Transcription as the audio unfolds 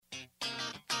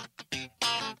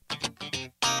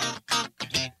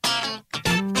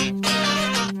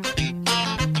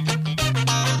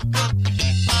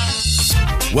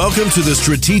Welcome to the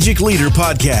Strategic Leader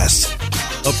Podcast,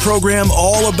 a program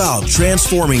all about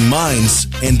transforming minds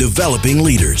and developing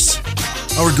leaders.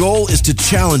 Our goal is to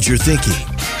challenge your thinking,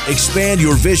 expand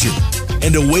your vision,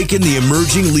 and awaken the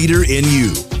emerging leader in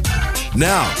you.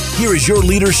 Now, here is your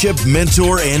leadership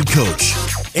mentor and coach,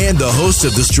 and the host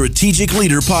of the Strategic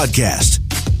Leader Podcast,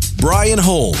 Brian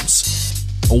Holmes.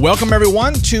 Welcome,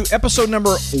 everyone, to episode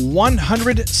number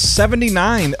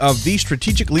 179 of the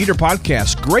Strategic Leader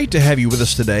Podcast. Great to have you with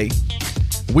us today.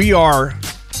 We are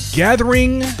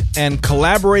gathering and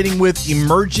collaborating with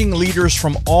emerging leaders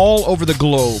from all over the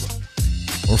globe.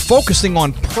 We're focusing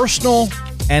on personal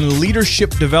and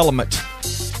leadership development.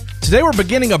 Today, we're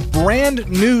beginning a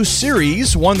brand new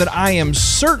series, one that I am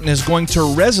certain is going to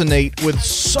resonate with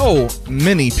so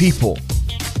many people.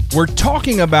 We're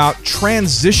talking about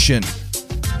transition.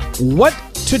 What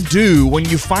to do when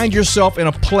you find yourself in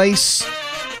a place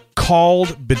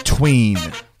called between.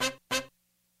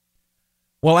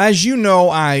 Well, as you know,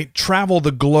 I travel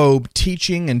the globe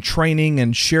teaching and training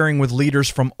and sharing with leaders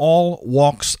from all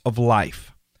walks of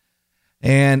life.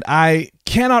 And I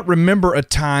cannot remember a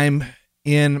time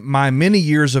in my many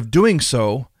years of doing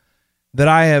so that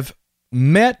I have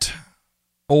met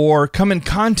or come in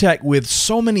contact with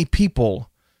so many people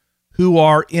who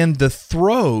are in the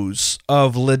throes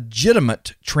of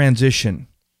legitimate transition.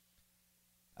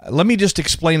 Let me just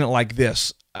explain it like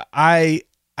this. I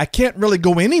can't really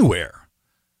go anywhere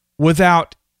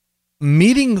without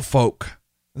meeting folk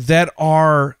that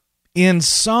are in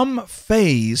some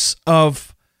phase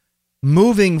of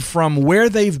moving from where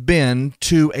they've been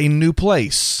to a new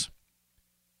place.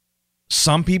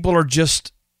 Some people are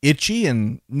just itchy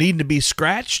and need to be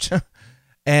scratched.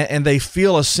 And they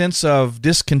feel a sense of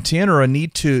discontent or a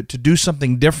need to do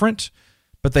something different,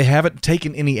 but they haven't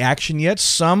taken any action yet.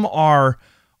 Some are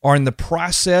in the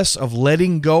process of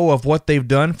letting go of what they've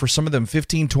done for some of them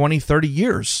 15, 20, 30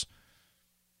 years.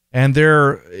 And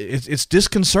it's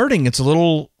disconcerting. It's a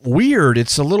little weird.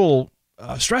 It's a little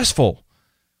stressful.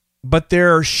 But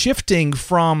they're shifting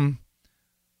from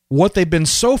what they've been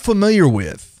so familiar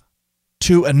with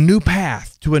to a new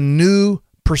path, to a new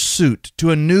pursuit, to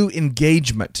a new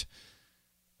engagement.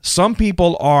 Some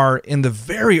people are in the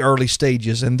very early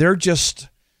stages and they're just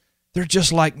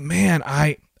like, man,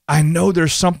 I know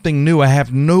there's something new. I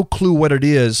have no clue what it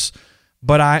is,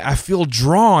 but I feel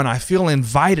drawn, I feel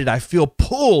invited, I feel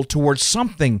pulled towards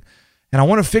something, and I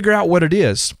want to figure out what it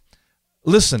is.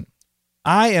 Listen,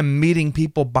 I am meeting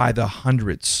people by the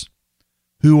hundreds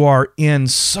who are in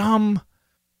some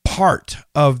part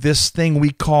of this thing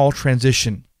we call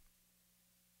transition.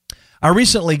 I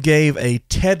recently gave a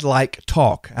TED-like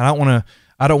talk, and I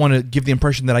don't want to give the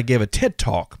impression that I gave a TED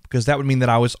Talk, because that would mean that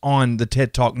I was on the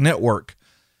TED Talk network.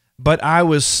 But I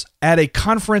was at a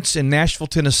conference in Nashville,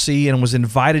 Tennessee, and was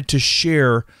invited to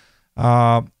share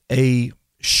a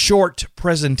short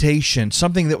presentation,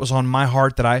 something that was on my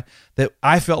heart that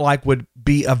I felt like would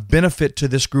be of benefit to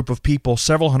this group of people,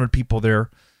 several hundred people there.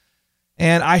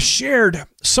 And I shared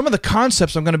some of the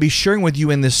concepts I'm going to be sharing with you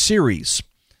in this series.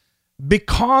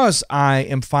 Because I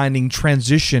am finding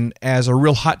transition as a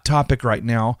real hot topic right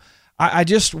now, I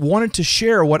just wanted to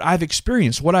share what I've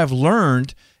experienced, what I've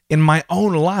learned in my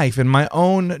own life, in my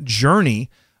own journey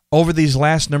over these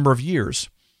last number of years.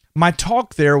 My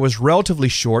talk there was relatively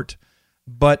short,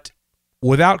 but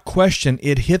without question,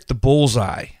 it hit the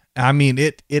bullseye. I mean,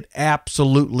 it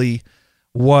absolutely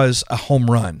was a home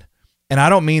run. And I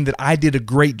don't mean that I did a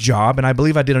great job, and I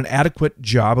believe I did an adequate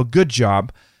job, a good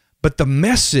job, but the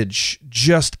message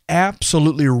just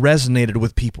absolutely resonated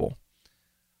with people.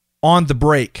 On the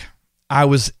break, I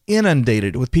was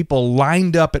inundated with people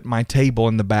lined up at my table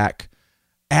in the back,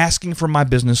 asking for my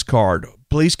business card.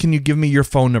 Please, can you give me your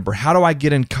phone number? How do I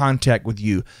get in contact with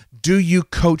you? Do you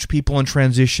coach people in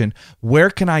transition? Where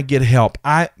can I get help?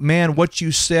 Man, what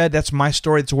you said, that's my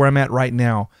story. That's where I'm at right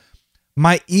now.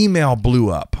 My email blew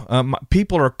up.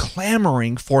 People are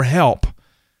clamoring for help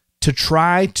to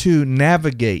try to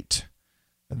navigate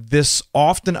this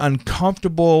often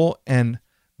uncomfortable and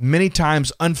many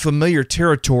times unfamiliar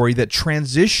territory that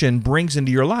transition brings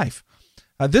into your life.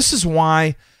 This is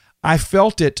why I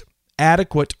felt it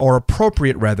adequate, or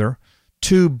appropriate rather,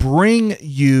 to bring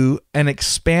you an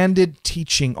expanded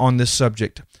teaching on this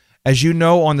subject. As you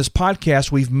know, on this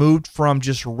podcast, we've moved from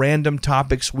just random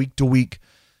topics week to week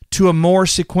to a more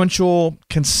sequential,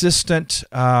 consistent,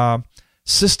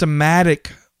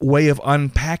 systematic way of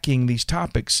unpacking these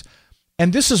topics.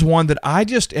 And this is one that I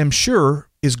just am sure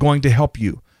is going to help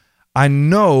you. I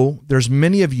know there are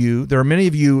many of you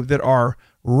that are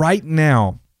right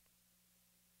now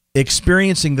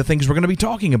experiencing the things we're going to be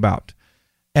talking about.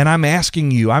 And I'm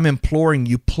asking you, I'm imploring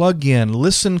you, plug in,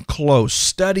 listen close,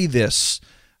 study this,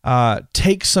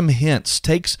 take some hints,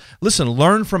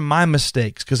 learn from my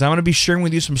mistakes, because I'm going to be sharing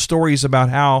with you some stories about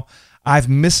how I've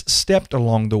misstepped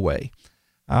along the way.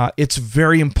 It's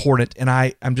very important, and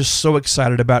I'm just so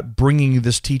excited about bringing you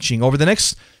this teaching. Over the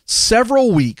next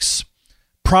several weeks,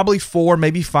 probably 4,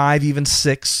 maybe 5, even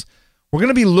 6, we're going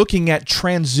to be looking at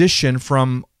transition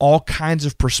from all kinds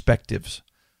of perspectives.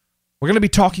 We're going to be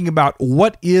talking about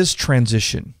what is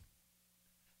transition.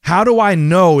 How do I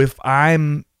know if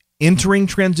I'm entering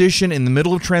transition, in the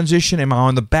middle of transition? Am I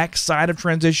on the back side of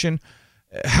transition?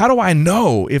 How do I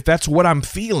know if that's what I'm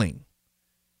feeling?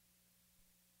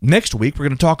 Next week, we're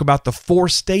going to talk about the 4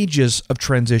 stages of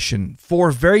transition,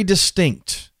 4 very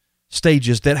distinct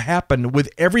stages that happen with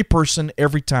every person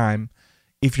every time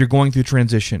if you're going through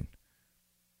transition.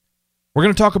 We're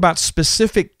going to talk about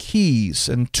specific keys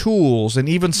and tools and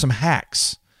even some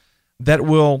hacks that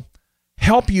will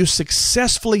help you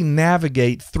successfully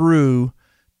navigate through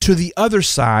to the other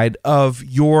side of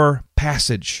your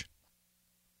passage.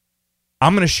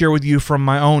 I'm going to share with you from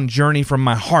my own journey, from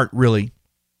my heart, really,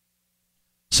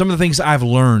 some of the things I've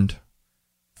learned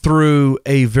through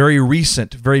a very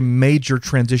recent, very major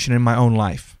transition in my own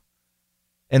life,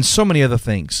 and so many other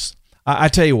things. I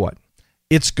tell you what,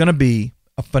 it's going to be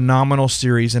a phenomenal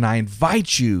series, and I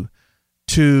invite you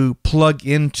to plug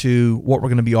into what we're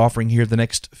going to be offering here the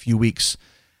next few weeks.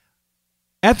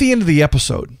 At the end of the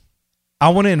episode, I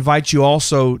want to invite you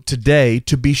also today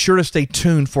to be sure to stay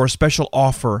tuned for a special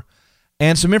offer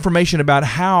and some information about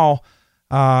how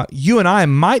you and I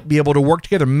might be able to work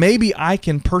together. Maybe I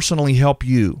can personally help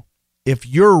you. If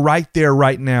you're right there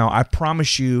right now, I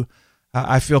promise you,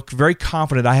 I feel very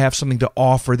confident I have something to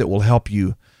offer that will help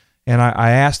you. And I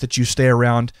ask that you stay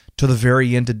around to the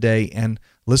very end today and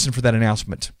listen for that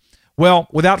announcement. Well,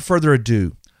 without further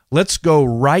ado, let's go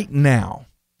right now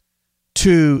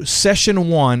to session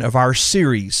 1 of our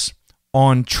series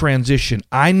on transition.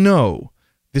 I know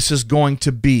this is going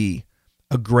to be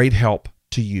a great help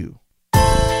to you.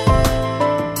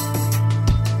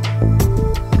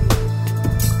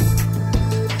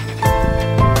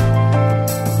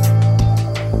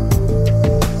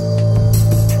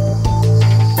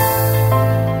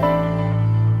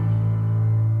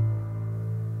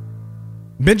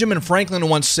 Benjamin Franklin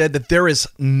once said that there is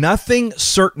nothing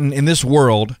certain in this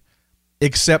world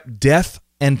except death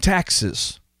and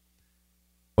taxes.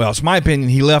 Well, it's my opinion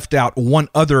he left out one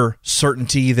other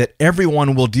certainty that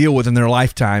everyone will deal with in their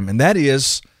lifetime, and that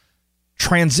is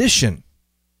transition.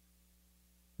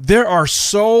 There are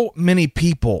so many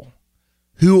people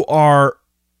who are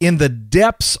in the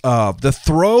depths of, the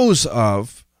throes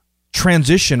of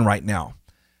transition right now.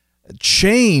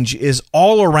 Change is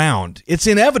all around. It's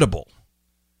inevitable.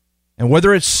 And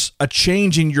whether it's a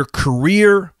change in your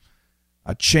career,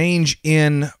 a change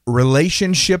in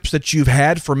relationships that you've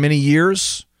had for many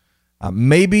years,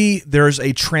 maybe there's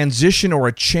a transition or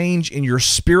a change in your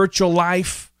spiritual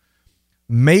life.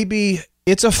 Maybe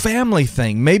it's a family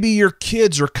thing. Maybe your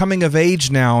kids are coming of age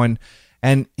now,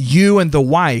 and you and the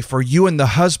wife or you and the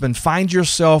husband find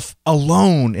yourself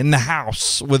alone in the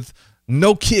house with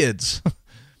no kids.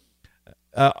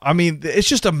 It's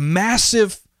just a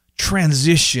massive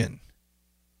transition.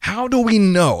 How do we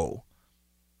know?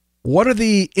 What are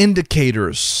the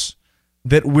indicators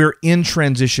that we're in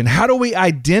transition? How do we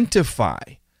identify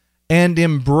and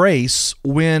embrace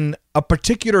when a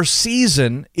particular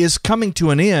season is coming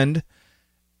to an end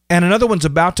and another one's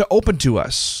about to open to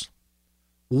us?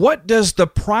 What does the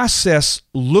process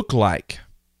look like?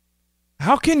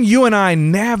 How can you and I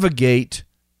navigate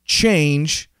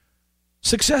change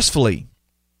successfully?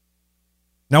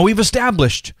 Now, we've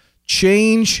established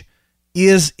change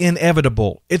is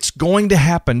inevitable. It's going to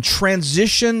happen.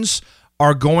 Transitions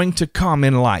are going to come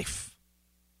in life.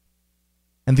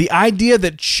 And the idea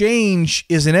that change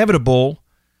is inevitable,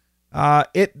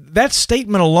 that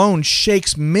statement alone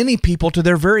shakes many people to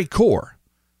their very core.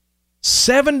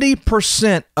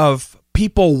 70% of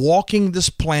people walking this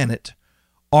planet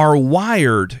are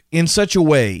wired in such a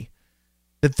way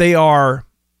that they are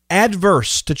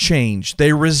adverse to change.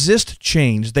 They resist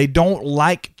change. They don't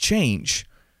like change.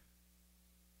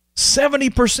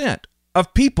 70%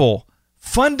 of people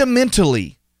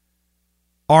fundamentally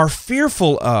are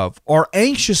fearful of or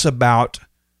anxious about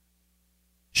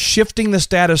shifting the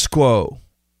status quo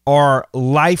or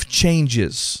life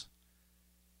changes.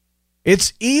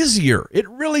 It's easier. It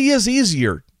really is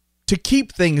easier to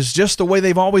keep things just the way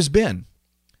they've always been.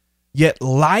 Yet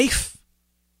life,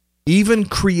 even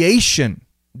creation,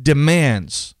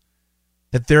 demands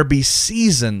that there be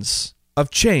seasons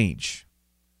of change.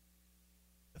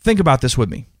 Think about this with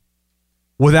me.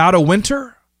 Without a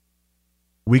winter,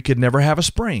 we could never have a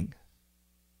spring.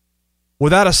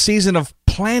 Without a season of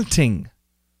planting,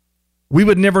 we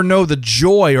would never know the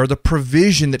joy or the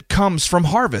provision that comes from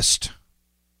harvest.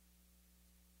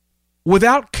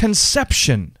 Without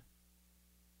conception,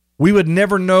 we would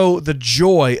never know the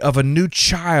joy of a new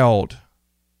child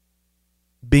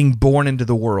being born into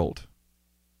the world.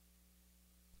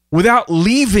 Without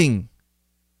leaving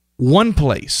one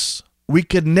place, we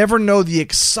could never know the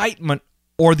excitement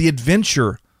or the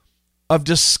adventure of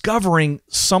discovering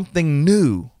something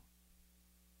new.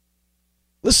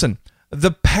 Listen, the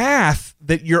path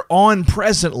that you're on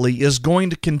presently is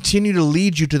going to continue to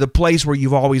lead you to the place where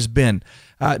you've always been.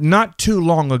 Not too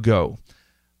long ago,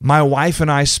 my wife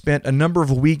and I spent a number of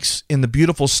weeks in the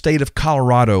beautiful state of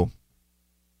Colorado.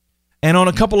 And on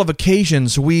a couple of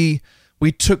occasions, we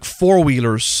took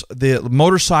four-wheelers, the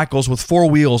motorcycles with four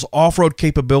wheels, off-road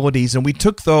capabilities, and we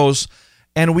took those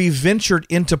and we ventured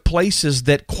into places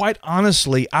that, quite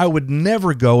honestly, I would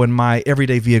never go in my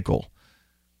everyday vehicle.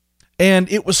 And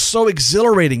it was so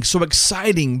exhilarating, so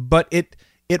exciting, but it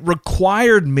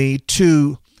required me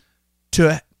to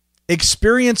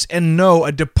experience and know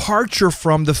a departure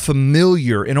from the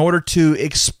familiar in order to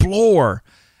explore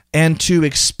and to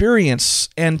experience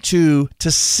and to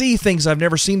see things I've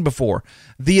never seen before.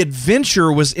 The adventure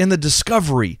was in the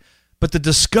discovery, but the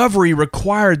discovery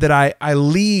required that I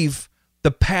leave the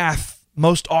path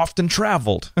most often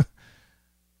traveled.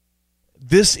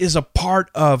 This is a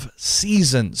part of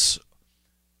seasons.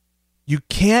 You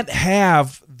can't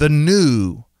have the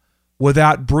new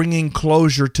without bringing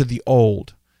closure to the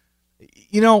old.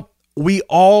 You know, we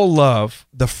all love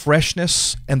the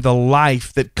freshness and the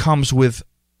life that comes with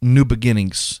new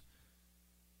beginnings.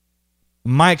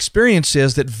 My experience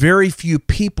is that very few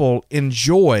people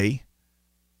enjoy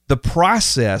the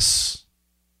process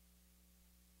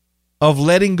of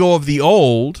letting go of the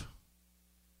old,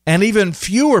 and even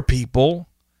fewer people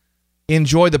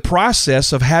enjoy the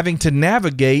process of having to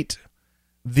navigate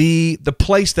the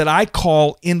place that I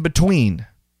call in between.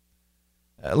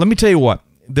 Let me tell you what.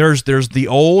 There's the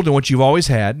old and what you've always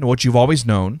had and what you've always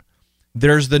known.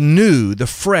 There's the new, the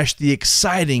fresh, the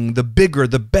exciting, the bigger,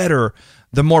 the better,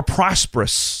 the more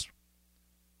prosperous.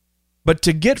 But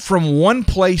to get from one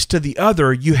place to the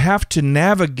other, you have to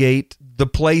navigate the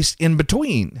place in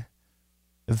between.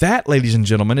 That, ladies and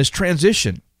gentlemen, is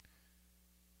transition.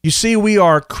 You see, we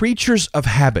are creatures of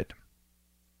habit.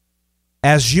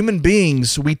 As human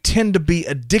beings, we tend to be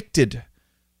addicted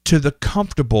to the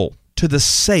comfortable, to the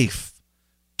safe,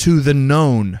 to the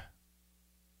known.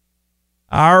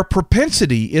 Our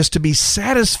propensity is to be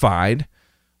satisfied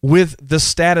with the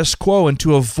status quo and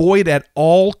to avoid at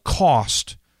all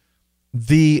cost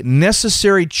the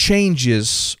necessary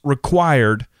changes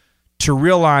required to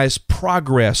realize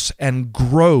progress and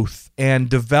growth and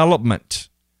development.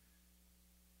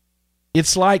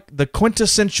 It's like the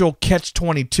quintessential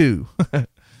catch-22.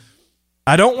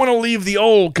 I don't want to leave the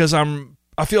old because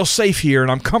I feel safe here and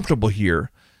I'm comfortable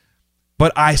here,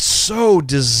 but I so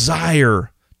desire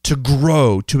to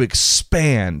grow, to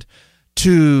expand,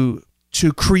 to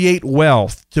create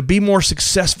wealth, to be more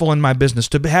successful in my business,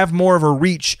 to have more of a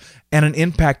reach and an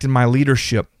impact in my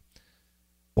leadership.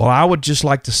 Well, I would just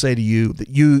like to say to you that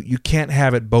you can't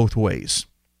have it both ways.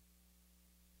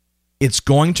 It's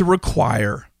going to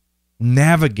require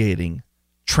navigating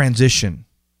transition.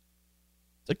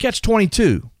 It's a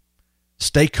catch-22.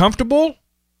 Stay comfortable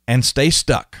and stay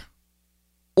stuck.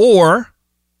 Or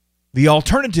the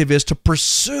alternative is to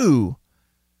pursue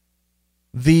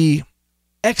the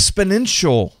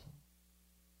exponential,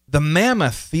 the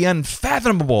mammoth, the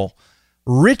unfathomable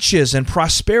riches and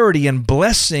prosperity and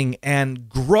blessing and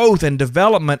growth and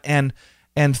development and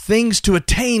things to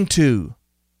attain to.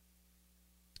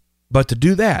 But to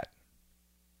do that,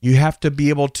 you have to be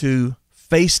able to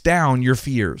face down your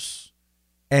fears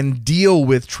and deal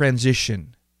with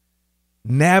transition,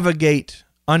 navigate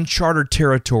uncharted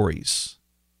territories.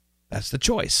 That's the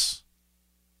choice.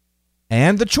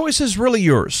 And the choice is really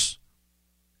yours.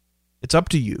 It's up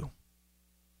to you.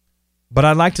 But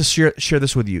I'd like to share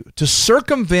this with you. To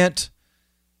circumvent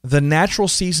the natural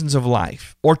seasons of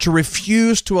life, or to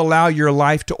refuse to allow your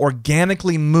life to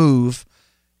organically move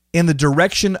in the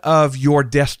direction of your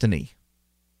destiny,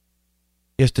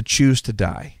 is to choose to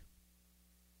die.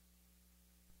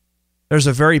 There's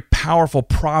a very powerful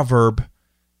proverb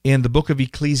in the book of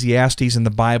Ecclesiastes in the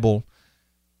Bible,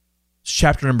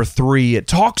 chapter number 3. It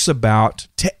talks about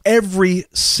to every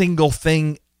single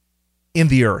thing in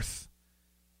the earth,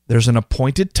 there's an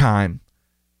appointed time,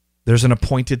 there's an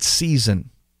appointed season.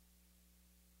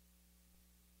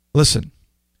 Listen,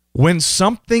 when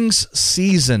something's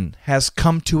season has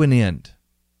come to an end,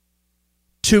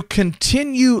 to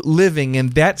continue living in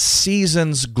that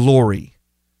season's glory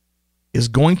is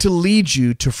going to lead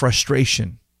you to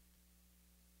frustration,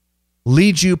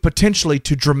 lead you potentially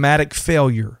to dramatic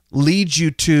failure, lead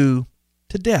you to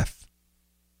death.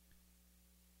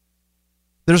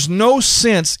 There's no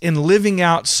sense in living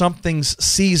out something's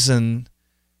season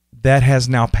that has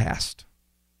now passed.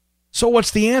 So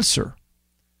what's the answer?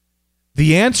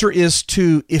 The answer is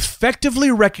to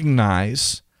effectively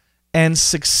recognize and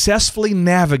successfully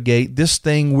navigate this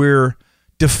thing we're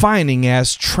defining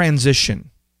as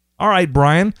transition. All right,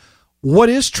 Brian, what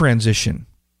is transition?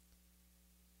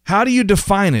 How do you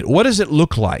define it? What does it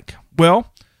look like?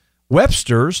 Well,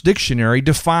 Webster's dictionary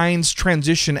defines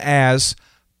transition as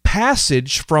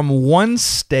passage from one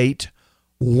state,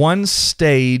 one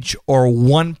stage, or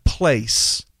one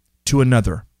place to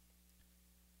another.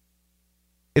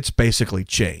 It's basically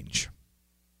change.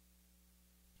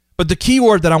 But the key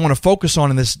word that I want to focus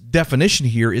on in this definition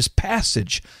here is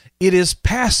passage. It is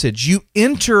passage. You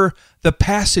enter the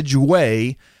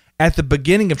passageway at the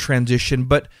beginning of transition,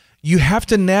 but you have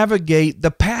to navigate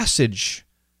the passage.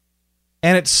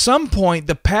 And at some point,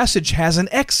 the passage has an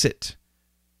exit.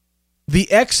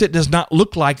 The exit does not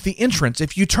look like the entrance.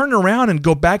 If you turn around and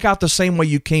go back out the same way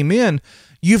you came in,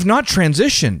 you've not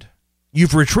transitioned.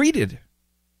 You've retreated.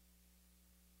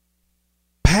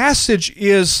 Passage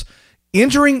is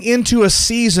entering into a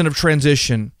season of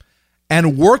transition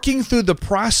and working through the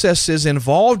processes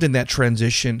involved in that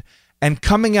transition and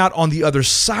coming out on the other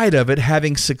side of it,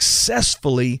 having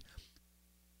successfully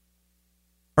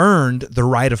earned the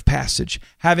rite of passage,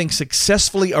 having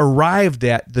successfully arrived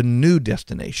at the new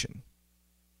destination.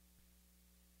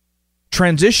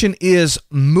 Transition is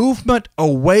movement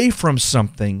away from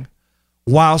something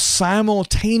while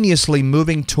simultaneously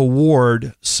moving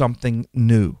toward something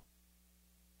new.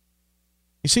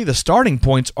 You see, the starting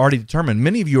point's already determined.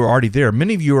 Many of you are already there.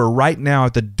 Many of you are right now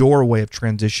at the doorway of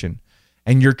transition,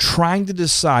 and you're trying to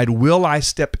decide, will I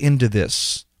step into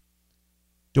this?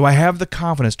 Do I have the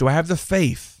confidence? Do I have the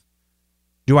faith?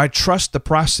 Do I trust the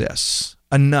process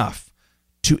enough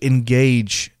to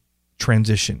engage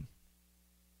transition?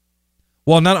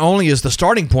 Well, not only is the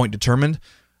starting point determined,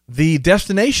 the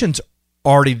destination's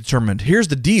already determined. Here's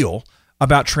the deal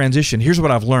about transition. Here's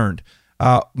what I've learned.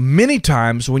 Many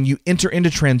times when you enter into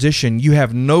transition, you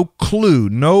have no clue,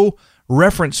 no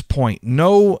reference point,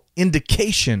 no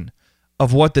indication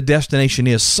of what the destination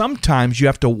is. Sometimes you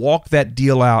have to walk that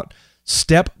deal out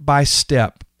step by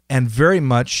step and very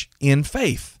much in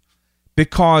faith,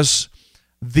 because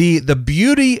the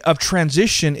beauty of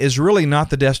transition is really not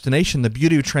the destination. The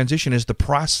beauty of transition is the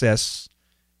process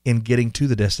in getting to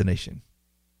the destination.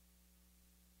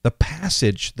 The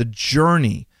passage, the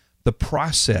journey, the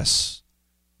process,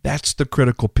 that's the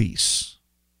critical piece.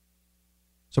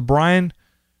 So, Brian,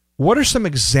 what are some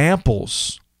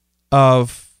examples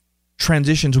of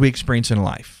transitions we experience in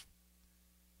life?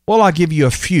 Well, I'll give you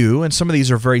a few, and some of these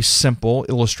are very simple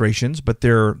illustrations, but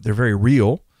they're very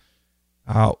real.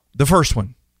 The first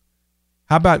one,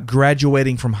 how about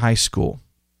graduating from high school?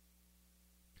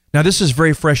 Now, this is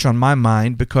very fresh on my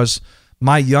mind because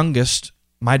my youngest,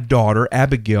 my daughter,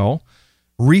 Abigail,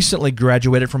 recently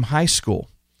graduated from high school.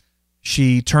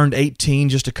 She turned 18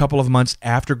 just a couple of months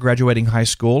after graduating high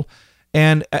school,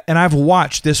 and I've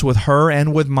watched this with her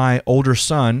and with my older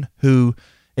son, who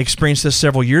experienced this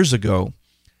several years ago,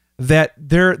 that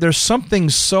there's something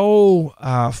so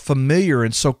familiar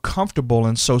and so comfortable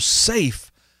and so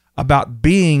safe about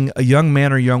being a young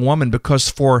man or young woman, because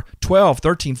for 12,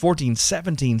 13, 14,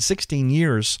 17, 16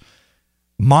 years,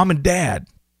 mom and dad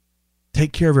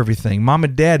take care of everything. Mom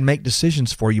and dad make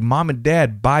decisions for you. Mom and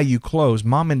dad buy you clothes.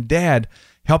 Mom and dad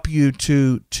help you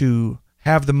to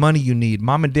have the money you need.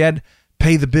 Mom and dad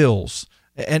pay the bills.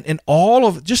 And all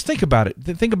of, just think about it.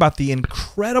 Think about the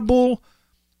incredible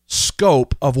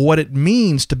scope of what it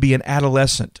means to be an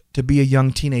adolescent, to be a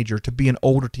young teenager, to be an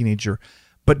older teenager.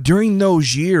 But during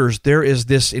those years, there is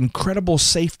this incredible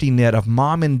safety net of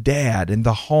mom and dad in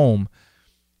the home.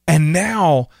 And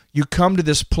now you come to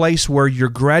this place where you're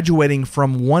graduating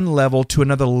from one level to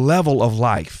another level of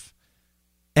life.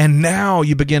 And now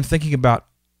you begin thinking about,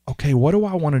 okay, what do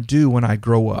I want to do when I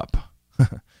grow up?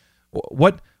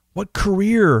 What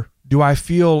career do I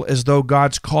feel as though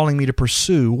God's calling me to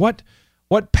pursue? What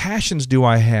passions do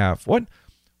I have?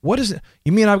 What is it?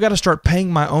 You mean I've got to start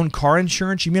paying my own car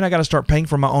insurance? You mean I got to start paying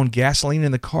for my own gasoline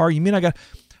in the car? You mean I got,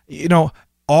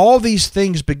 all these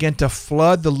things begin to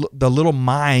flood the little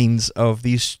minds of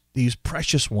these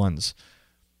precious ones,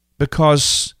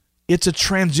 because it's a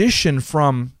transition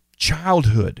from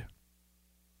childhood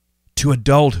to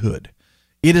adulthood.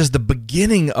 It is the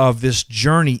beginning of this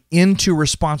journey into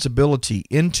responsibility,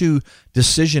 into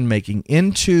decision-making,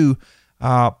 into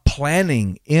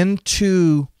planning,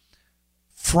 into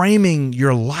framing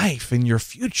your life and your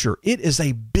future. It is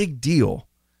a big deal.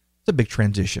 It's a big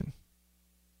transition.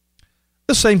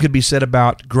 The same could be said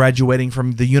about graduating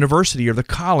from the university or the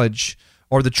college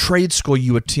or the trade school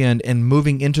you attend and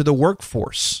moving into the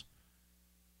workforce.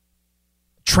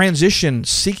 Transition,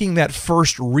 seeking that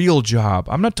first real job.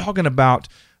 I'm not talking about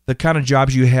the kind of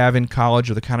jobs you have in college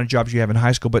or the kind of jobs you have in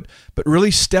high school, but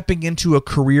really stepping into a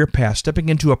career path, stepping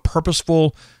into a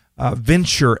purposeful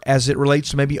venture as it relates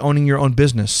to maybe owning your own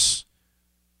business.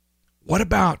 What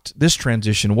about this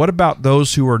transition? What about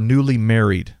those who are newly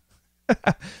married?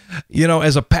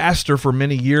 As a pastor for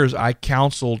many years, I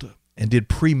counseled and did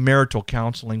premarital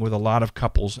counseling with a lot of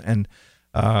couples. And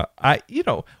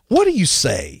what do you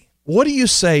say? What do you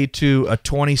say to a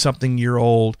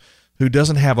 20-something-year-old who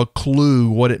doesn't have a clue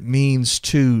what it means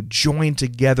to join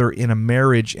together in a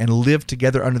marriage and live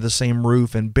together under the same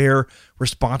roof and bear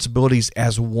responsibilities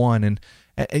as one? And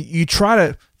you try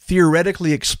to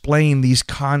theoretically explain these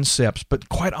concepts, but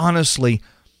quite honestly,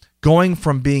 going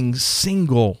from being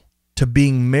single to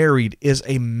being married is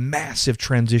a massive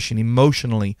transition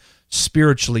emotionally,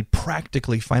 spiritually,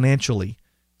 practically, financially.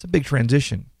 It's a big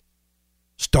transition.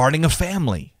 Starting a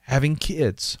family, having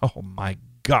kids. Oh my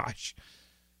gosh.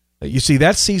 You see,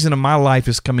 that season of my life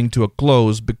is coming to a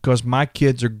close because my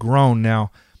kids are grown now.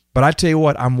 But I tell you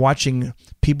what, I'm watching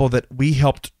people that we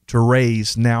helped to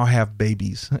raise now have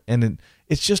babies. And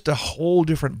it's just a whole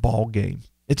different ball game.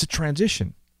 It's a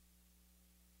transition.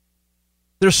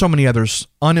 There's so many others.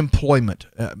 Unemployment,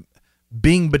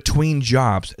 being between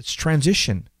jobs. It's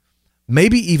transition.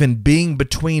 Maybe even being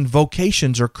between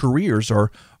vocations or careers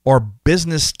or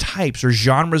business types or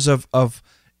genres of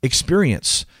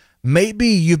experience. Maybe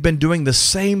you've been doing the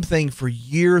same thing for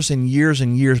years and years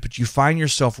and years, but you find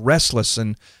yourself restless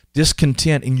and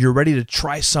discontent and you're ready to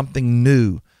try something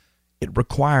new. It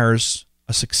requires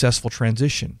a successful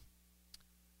transition.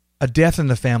 A death in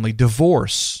the family,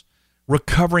 divorce,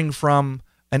 recovering from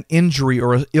an injury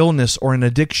or an illness or an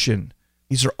addiction.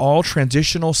 These are all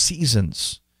transitional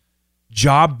seasons.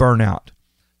 Job burnout,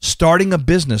 starting a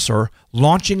business or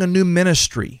launching a new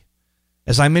ministry.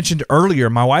 As I mentioned earlier,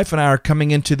 my wife and I are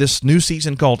coming into this new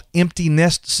season called Empty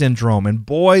Nest Syndrome. And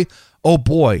boy, oh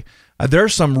boy, there are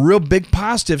some real big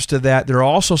positives to that. There are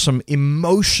also some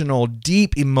emotional,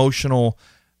 deep emotional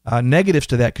negatives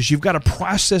to that because you've got to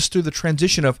process through the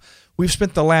transition of we've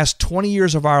spent the last 20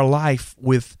 years of our life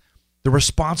with the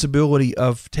responsibility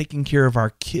of taking care of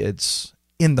our kids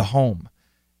in the home.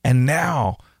 And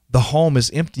now the home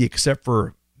is empty except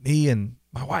for me and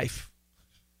my wife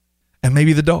and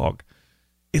maybe the dog.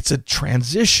 It's a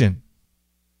transition.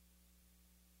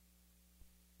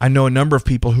 I know a number of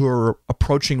people who are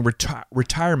approaching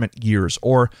retirement years,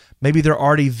 or maybe they're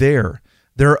already there.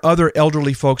 There are other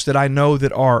elderly folks that I know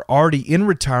that are already in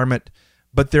retirement,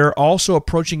 but they're also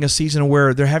approaching a season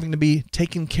where they're having to be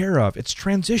taken care of. It's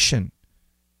transition.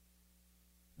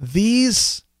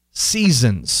 These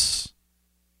seasons,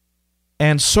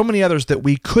 and so many others that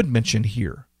we could mention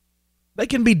here, they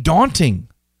can be daunting.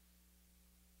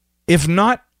 If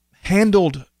not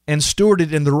handled and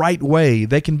stewarded in the right way,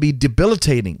 they can be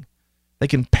debilitating. They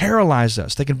can paralyze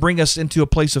us. They can bring us into a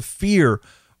place of fear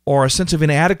or a sense of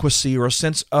inadequacy or a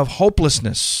sense of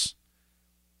hopelessness.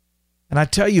 And I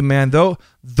tell you, man, though,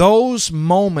 those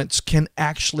moments can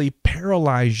actually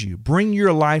paralyze you, bring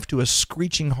your life to a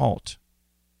screeching halt.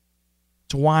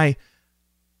 It's why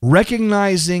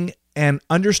recognizing and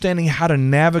understanding how to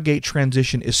navigate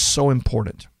transition is so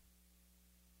important.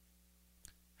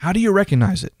 How do you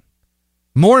recognize it?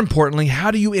 More importantly,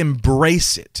 how do you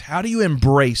embrace it? How do you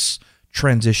embrace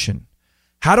transition?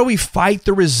 How do we fight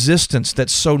the resistance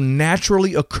that so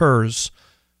naturally occurs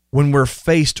when we're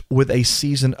faced with a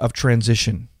season of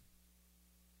transition?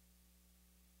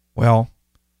 Well,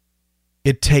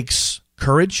 it takes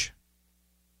courage.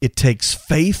 It takes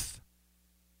faith.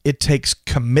 It takes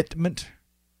commitment.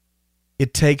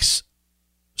 It takes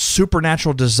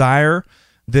supernatural desire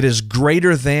that is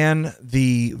greater than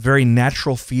the very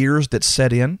natural fears that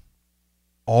set in.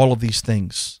 All of these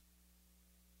things.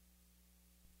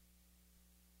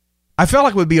 I felt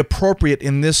like it would be appropriate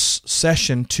in this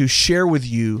session to share with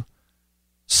you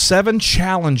 7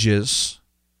 challenges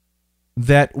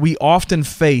that we often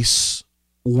face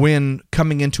when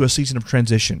coming into a season of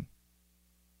transition.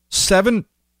 7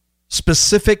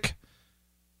 specific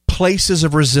places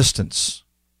of resistance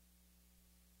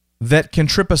that can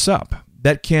trip us up,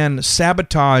 that can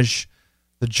sabotage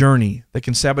the journey, that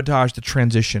can sabotage the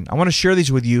transition. I want to share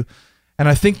these with you and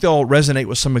I think they'll resonate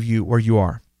with some of you where you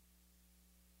are.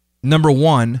 Number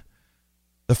one,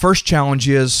 the first challenge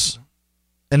is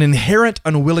an inherent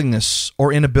unwillingness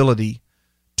or inability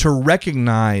to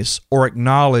recognize or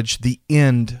acknowledge the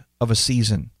end of a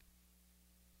season.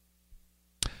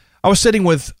 I was sitting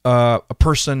with a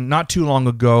person not too long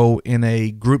ago in a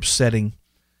group setting,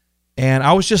 and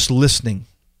I was just listening.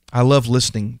 I love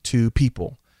listening to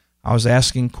people. I was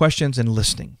asking questions and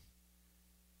listening.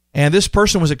 And this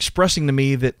person was expressing to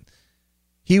me that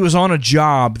he was on a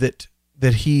job that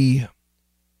he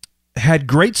had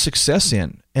great success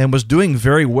in and was doing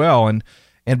very well. And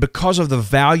because of the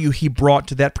value he brought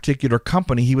to that particular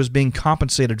company, he was being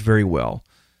compensated very well.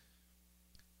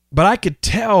 But I could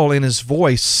tell in his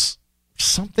voice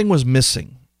something was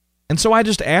missing. And so I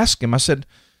just asked him, I said,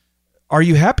 "Are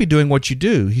you happy doing what you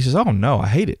do?" He says, "Oh, no, I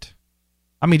hate it."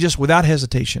 I mean, just without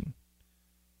hesitation.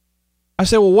 I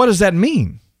said, "Well, what does that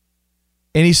mean?"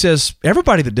 And he says,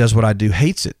 "Everybody that does what I do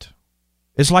hates it.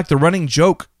 It's like the running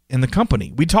joke in the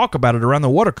company. We talk about it around the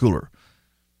water cooler."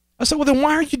 I said, "Well, then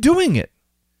why are you doing it?"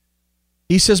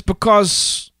 He says,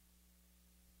 "Because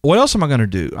what else am I going to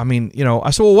do?" I mean, I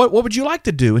said, "Well, what would you like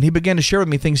to do?" And he began to share with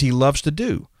me things he loves to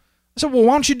do. I said, "Well,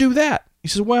 why don't you do that?" He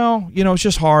says, "Well, it's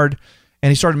just hard." And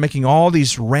he started making all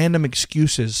these random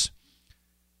excuses.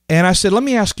 And I said, "Let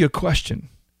me ask you a question."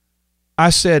 I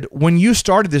said, "When you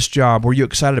started this job, were you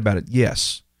excited about it?"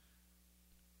 "Yes."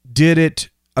 "Did it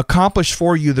accomplish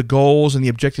for you the goals and the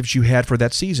objectives you had for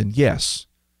that season?" "Yes."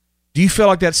 "Do you feel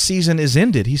like that season is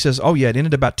ended?" He says, "Oh, yeah, it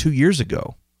ended about 2 years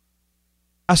ago."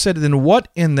 I said, "Then what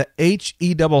in the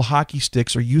HE double hockey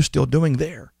sticks are you still doing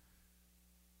there?"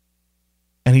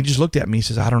 And he just looked at me. He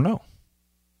says, "I don't know."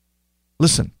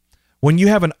 Listen, when you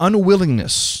have an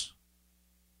unwillingness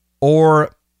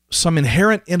or some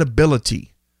inherent inability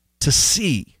to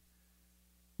see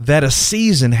that a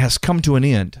season has come to an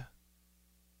end,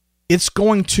 it's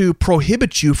going to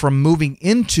prohibit you from moving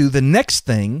into the next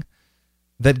thing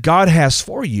that God has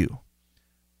for you.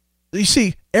 You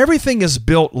see, everything is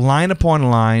built line upon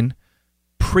line,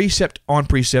 precept on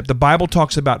precept. The Bible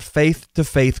talks about faith to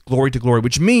faith, glory to glory,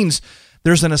 which means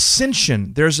there's an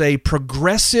ascension, there's a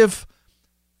progressive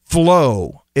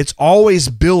flow. It's always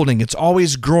building, it's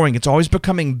always growing, it's always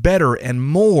becoming better and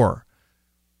more.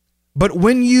 But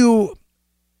when you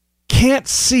can't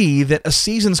see that a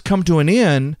season's come to an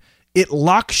end, it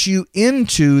locks you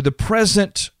into the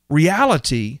present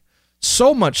reality,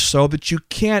 so much so that you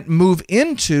can't move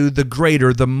into the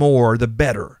greater, the more, the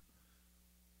better.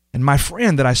 And my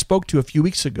friend that I spoke to a few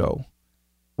weeks ago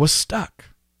was stuck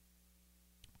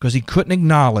because he couldn't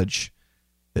acknowledge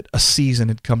that a season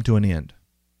had come to an end.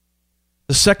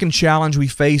 The second challenge we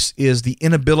face is the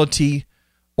inability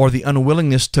or the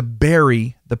unwillingness to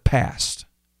bury the past.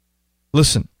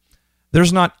 Listen,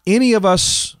 there's not any of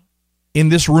us in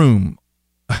this room,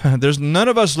 there's none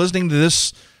of us listening to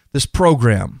this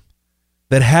program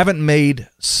that haven't made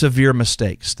severe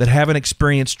mistakes, that haven't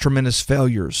experienced tremendous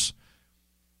failures,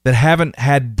 that haven't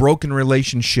had broken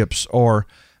relationships or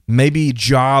maybe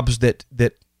jobs that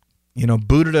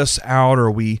booted us out or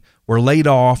we were laid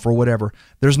off or whatever.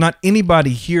 There's not anybody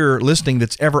here listening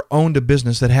that's ever owned a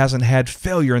business that hasn't had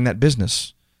failure in that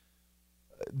business.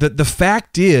 The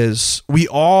fact is, we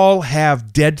all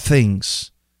have dead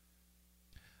things.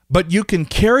 But you can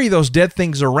carry those dead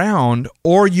things around,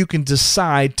 or you can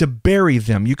decide to bury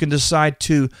them. You can decide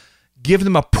to give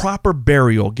them a proper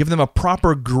burial, give them a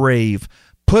proper grave,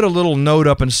 put a little note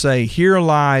up and say, "Here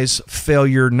lies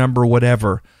failure number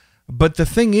whatever." But the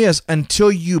thing is,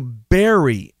 until you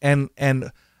bury and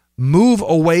move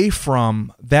away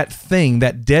from that thing,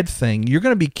 that dead thing, you're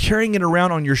going to be carrying it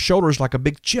around on your shoulders like a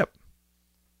big chip.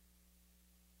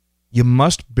 You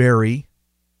must bury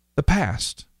the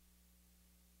past.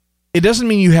 It doesn't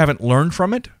mean you haven't learned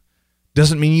from it.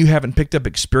 Doesn't mean you haven't picked up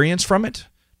experience from it.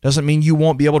 Doesn't mean you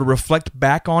won't be able to reflect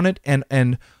back on it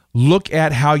and look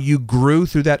at how you grew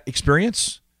through that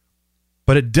experience.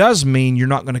 But it does mean you're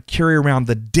not going to carry around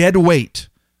the dead weight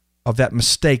of that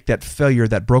mistake, that failure,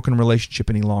 that broken relationship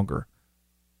any longer.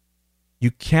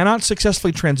 You cannot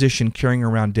successfully transition carrying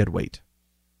around dead weight.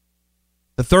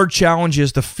 The third challenge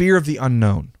is the fear of the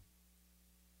unknown.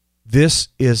 This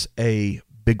is a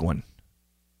big one.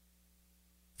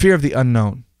 Fear of the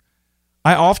unknown.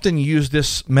 I often use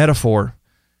this metaphor.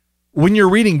 When you're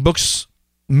reading books,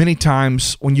 many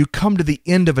times when you come to the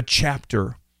end of a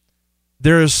chapter,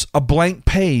 there's a blank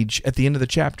page at the end of the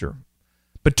chapter.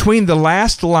 Between the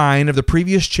last line of the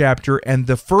previous chapter and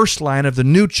the first line of the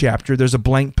new chapter, there's a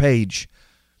blank page.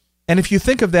 And if you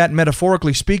think of that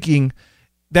metaphorically speaking,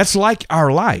 that's like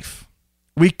our life.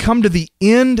 We come to the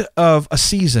end of a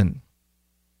season.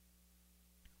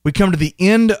 We come to the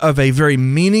end of a very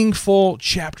meaningful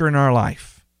chapter in our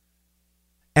life.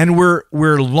 And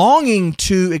we're longing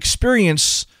to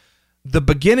experience the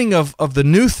beginning of the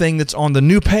new thing that's on the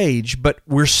new page, but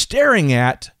we're staring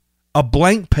at a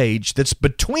blank page that's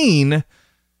between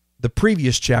the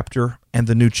previous chapter and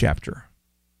the new chapter.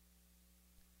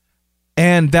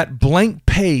 And that blank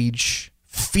page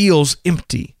feels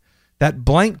empty. That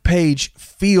blank page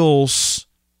feels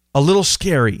a little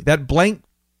scary. That blank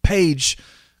page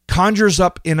conjures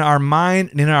up in our mind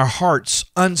and in our hearts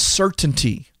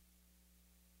uncertainty.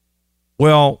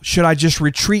 Well, should I just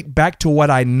retreat back to what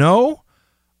I know,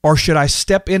 or should I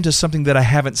step into something that I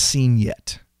haven't seen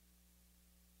yet?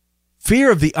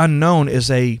 Fear of the unknown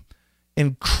is an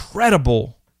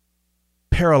incredible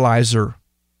paralyzer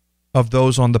of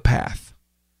those on the path.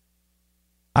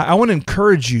 I want to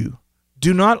encourage you,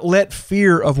 do not let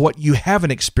fear of what you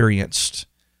haven't experienced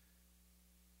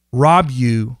rob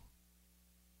you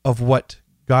of what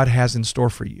God has in store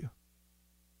for you.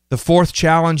 The fourth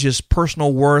challenge is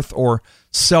personal worth or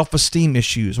self-esteem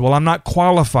issues. Well, I'm not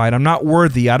qualified. I'm not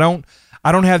worthy. I don't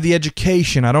have the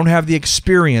education. I don't have the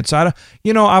experience. I've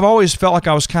always felt like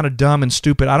I was kind of dumb and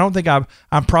stupid. I don't think I'm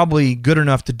probably good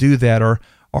enough to do that,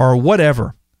 or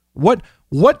whatever.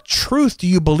 What truth do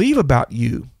you believe about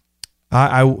you?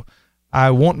 I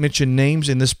won't mention names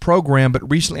in this program, but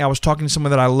recently I was talking to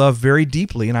someone that I love very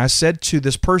deeply, and I said to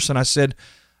this person, I said,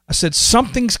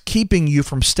 something's keeping you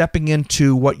from stepping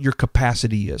into what your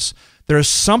capacity is. There is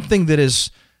something that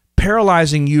is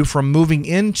paralyzing you from moving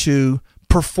into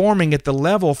performing at the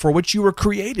level for which you were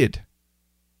created.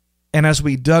 And as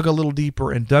we dug a little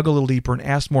deeper and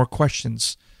asked more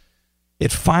questions,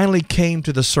 it finally came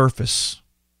to the surface.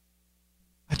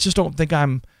 I just don't think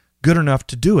I'm good enough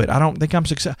to do it. I don't think I'm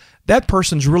successful. That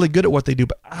person's really good at what they do,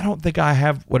 but I don't think I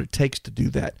have what it takes to do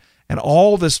that. And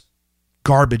all this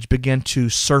garbage began to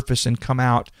surface and come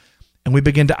out, and we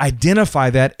began to identify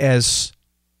that as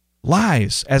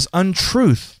lies, as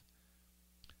untruth.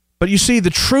 But you see,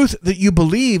 the truth that you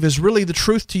believe is really the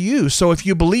truth to you. So if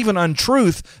you believe in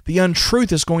untruth, the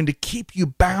untruth is going to keep you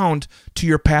bound to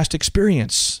your past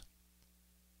experience.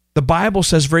 The Bible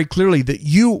says very clearly that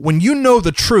when you know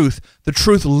the truth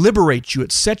liberates you.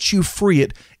 It sets you free.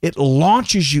 It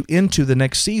launches you into the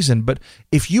next season. But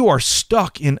if you are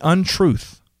stuck in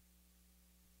untruth,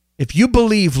 if you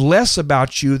believe less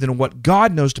about you than what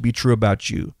God knows to be true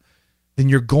about you, then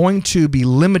you're going to be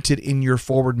limited in your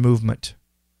forward movement.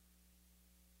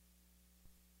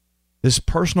 This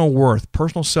personal worth,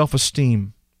 personal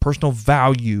self-esteem, personal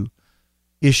value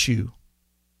issue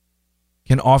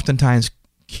can oftentimes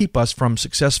keep us from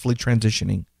successfully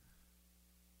transitioning.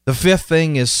 The fifth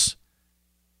thing is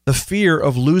the fear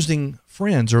of losing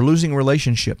friends or losing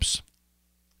relationships.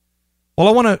 Well,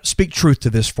 I want to speak truth to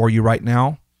this for you right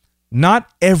now.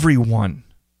 Not everyone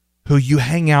who you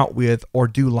hang out with or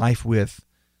do life with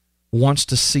wants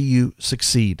to see you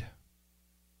succeed.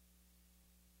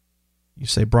 You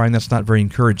say, Brian, that's not very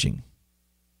encouraging.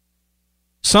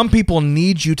 Some people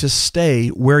need you to stay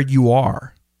where you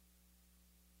are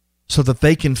so that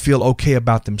they can feel okay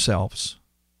about themselves.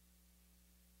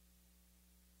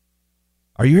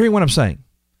 Are you hearing what I'm saying?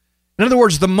 In other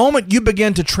words, the moment you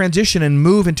begin to transition and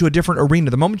move into a different arena,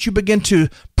 the moment you begin to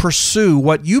pursue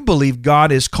what you believe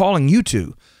God is calling you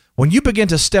to, when you begin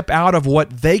to step out of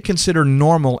what they consider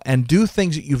normal and do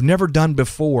things that you've never done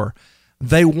before,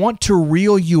 they want to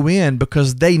reel you in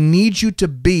because they need you to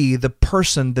be the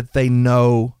person that they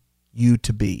know you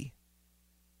to be.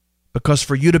 Because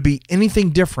for you to be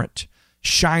anything different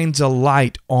shines a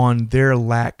light on their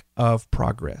lack of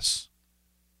progress.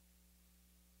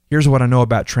 Here's what I know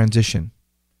about transition.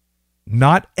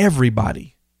 Not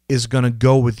everybody is going to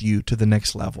go with you to the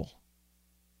next level.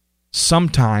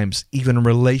 Sometimes even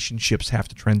relationships have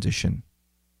to transition.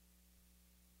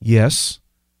 Yes,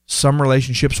 some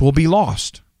relationships will be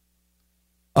lost.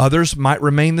 Others might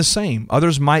remain the same.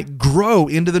 Others might grow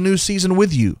into the new season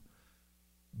with you.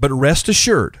 But rest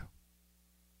assured,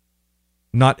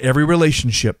 not every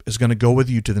relationship is going to go with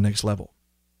you to the next level.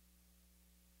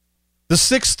 The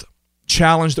sixth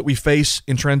challenge that we face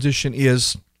in transition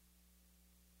is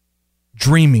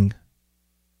dreaming.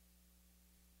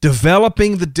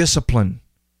 Developing the discipline,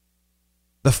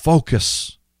 the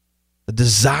focus, the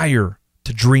desire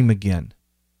to dream again.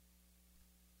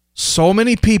 So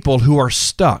many people who are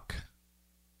stuck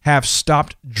have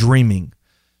stopped dreaming.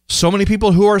 So many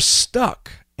people who are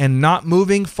stuck and not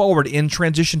moving forward in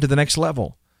transition to the next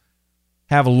level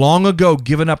have long ago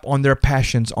given up on their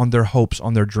passions, on their hopes,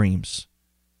 on their dreams.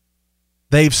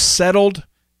 They've settled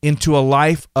into a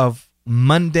life of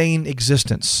mundane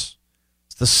existence.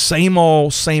 It's the same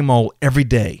old every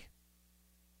day.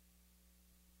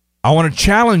 I want to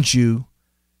challenge you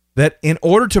that in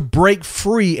order to break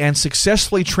free and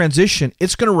successfully transition,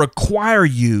 it's going to require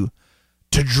you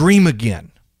to dream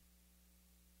again,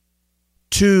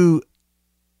 to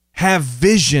have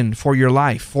vision for your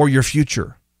life, for your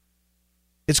future.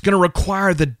 It's going to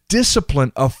require the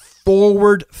discipline of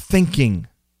forward thinking.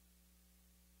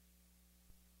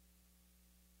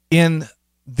 In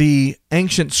the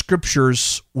ancient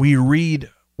scriptures, we read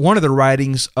one of the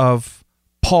writings of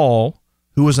Paul,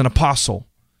 who was an apostle.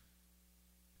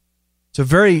 It's a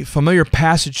very familiar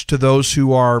passage to those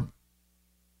who are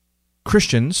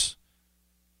Christians,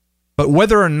 but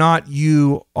whether or not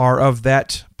you are of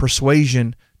that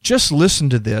persuasion, just listen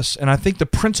to this, and I think the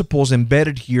principles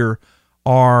embedded here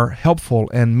are helpful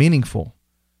and meaningful.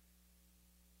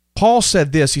 Paul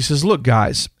said this, he says, look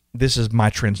guys, this is my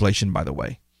translation by the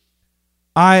way,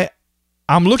 I'm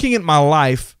looking at my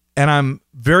life and I'm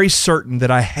very certain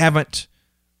that I haven't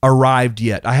arrived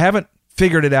yet. I haven't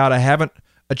figured it out. I haven't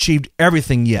achieved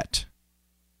everything yet.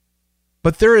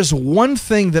 But there is one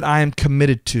thing that I am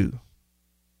committed to.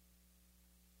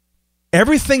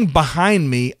 Everything behind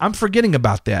me, I'm forgetting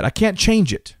about that. I can't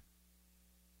change it.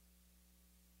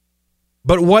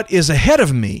 But what is ahead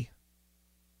of me,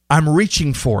 I'm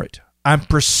reaching for it. I'm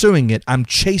pursuing it. I'm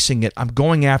chasing it. I'm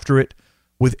going after it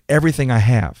with everything I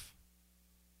have.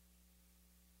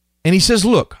 And he says,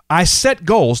 look, I set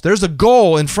goals. There's a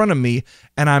goal in front of me,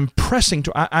 and I'm pressing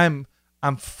to, I'm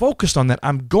focused on that.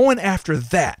 I'm going after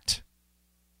that.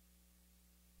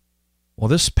 Well,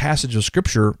 this passage of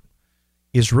Scripture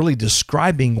is really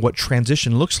describing what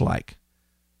transition looks like.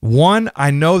 One, I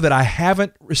know that I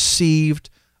haven't received,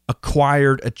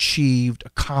 acquired, achieved,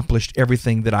 accomplished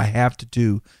everything that I have to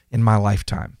do in my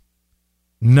lifetime.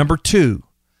 Number two,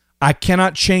 I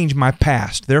cannot change my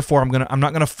past. Therefore, I'm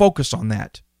not going to focus on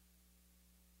that.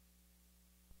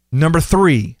 Number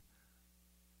three,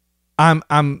 I'm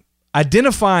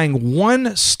identifying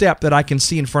one step that I can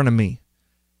see in front of me,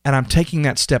 and I'm taking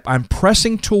that step. I'm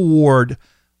pressing toward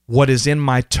what is in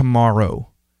my tomorrow,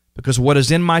 because what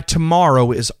is in my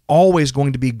tomorrow is always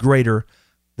going to be greater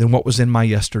than what was in my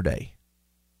yesterday.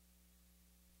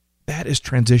 That is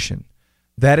transition.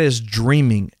 That is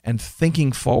dreaming and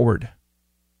thinking forward.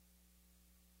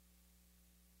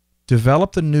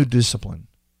 Develop the new discipline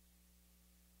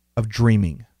of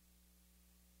dreaming.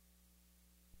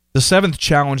 The seventh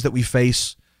challenge that we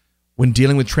face when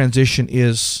dealing with transition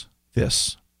is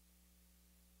this: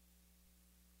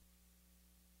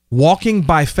 walking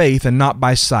by faith and not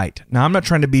by sight. Now, I'm not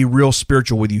trying to be real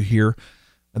spiritual with you here.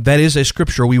 That is a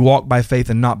scripture. We walk by faith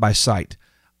and not by sight.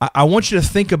 I want you to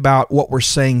think about what we're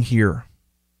saying here.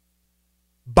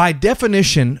 By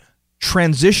definition,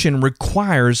 transition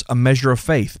requires a measure of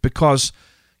faith because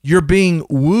you're being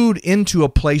wooed into a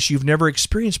place you've never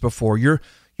experienced before. You're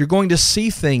going to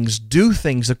see things, do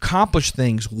things, accomplish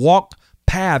things, walk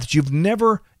paths you've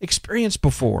never experienced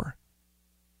before.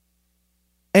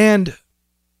 And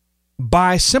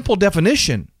by simple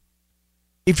definition,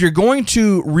 if you're going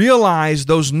to realize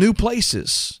those new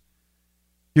places,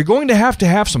 you're going to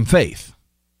have some faith.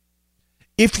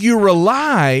 If you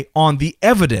rely on the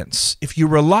evidence, if you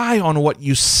rely on what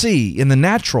you see in the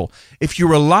natural, if you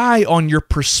rely on your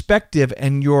perspective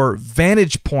and your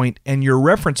vantage point and your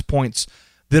reference points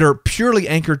that are purely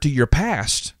anchored to your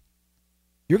past,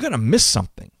 you're going to miss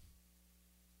something.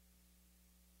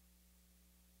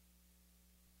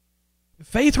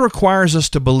 Faith requires us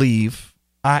to believe,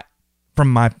 from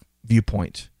my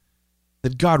viewpoint,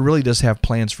 that God really does have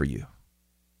plans for you.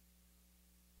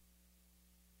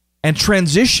 And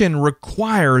transition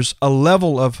requires a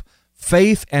level of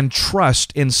faith and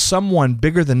trust in someone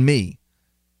bigger than me.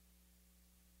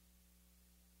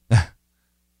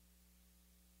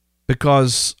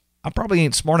 Because I probably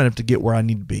ain't smart enough to get where I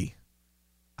need to be.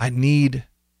 I need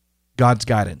God's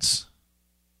guidance.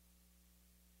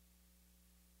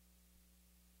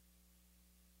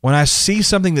 When I see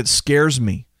something that scares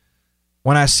me,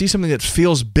 when I see something that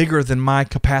feels bigger than my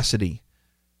capacity,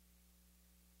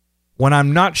 when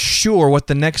I'm not sure what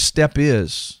the next step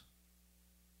is,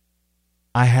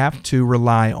 I have to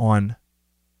rely on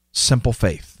simple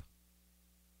faith.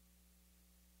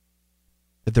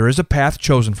 That there is a path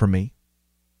chosen for me.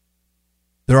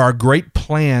 There are great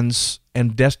plans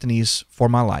and destinies for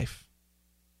my life.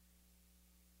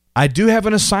 I do have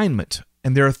an assignment,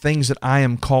 and there are things that I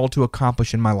am called to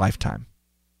accomplish in my lifetime.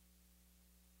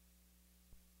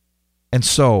 And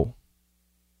so,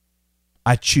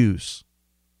 I choose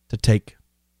to take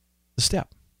the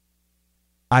step.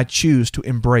 I choose to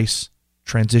embrace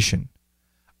transition.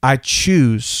 I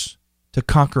choose to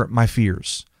conquer my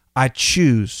fears. I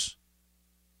choose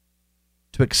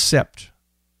to accept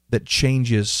that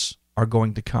changes are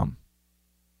going to come.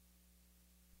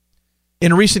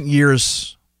 In recent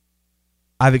years,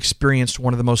 I've experienced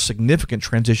one of the most significant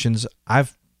transitions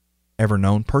I've ever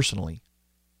known personally.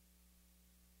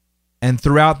 And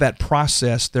throughout that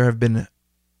process, there have been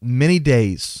many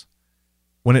days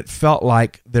when it felt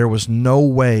like there was no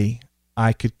way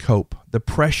I could cope. The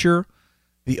pressure,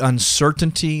 the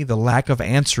uncertainty, the lack of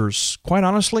answers, quite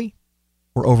honestly,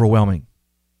 were overwhelming.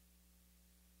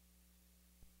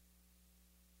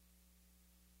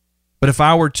 But if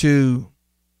I were to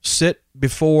sit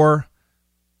before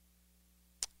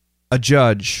a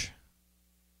judge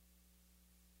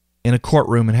in a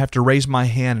courtroom and have to raise my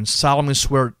hand and solemnly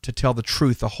swear to tell the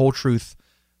truth, the whole truth,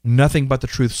 nothing but the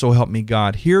truth, so help me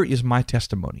God, here is my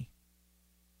testimony.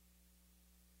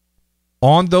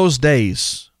 On those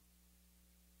days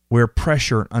where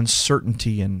pressure,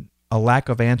 uncertainty, and a lack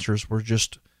of answers were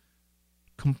just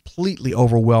completely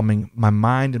overwhelming my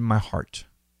mind and my heart,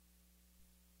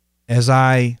 as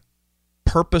I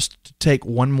purposed to take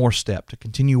one more step, to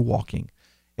continue walking,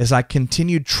 as I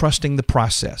continued trusting the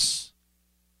process,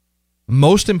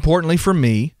 most importantly for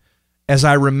me, as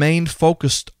I remained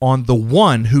focused on the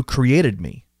one who created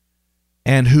me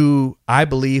and who I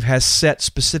believe has set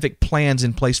specific plans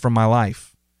in place for my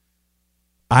life,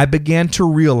 I began to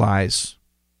realize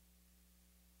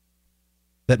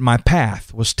that my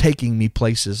path was taking me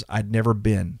places I'd never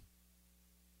been.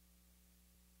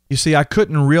 You see, I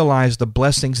couldn't realize the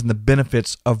blessings and the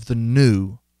benefits of the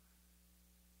new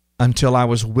until I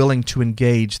was willing to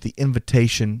engage the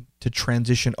invitation to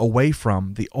transition away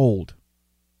from the old.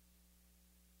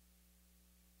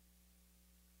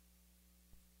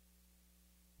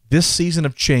 This season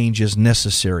of change is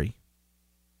necessary.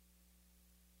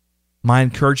 My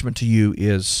encouragement to you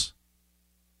is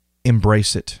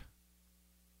embrace it.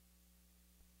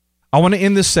 I want to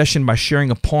end this session by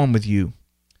sharing a poem with you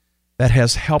that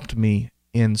has helped me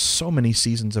in so many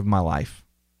seasons of my life.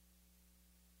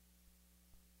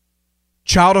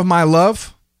 Child of my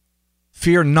love,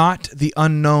 fear not the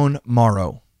unknown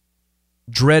morrow.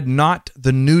 Dread not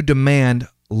the new demand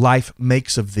life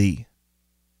makes of thee.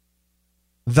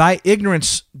 Thy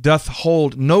ignorance doth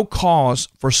hold no cause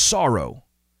for sorrow,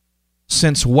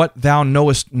 since what thou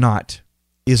knowest not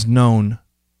is known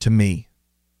to me.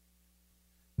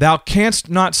 Thou canst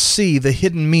not see the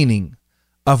hidden meaning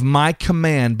of my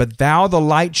command, but thou the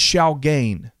light shall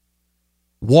gain.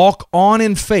 Walk on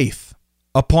in faith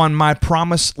upon my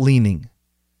promise leaning,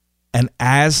 and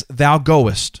as thou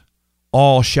goest,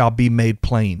 all shall be made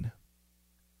plain.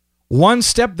 One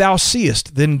step thou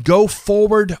seest, then go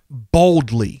forward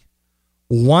boldly.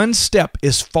 One step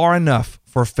is far enough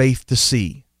for faith to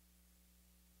see.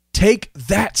 Take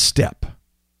that step,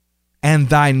 and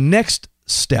thy next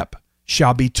step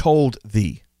shall be told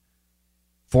thee.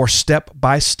 For step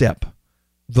by step,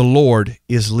 the Lord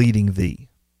is leading thee.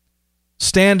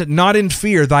 Stand not in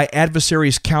fear thy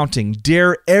adversaries counting.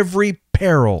 Dare every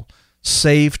peril,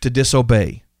 save to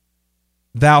disobey.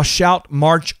 Thou shalt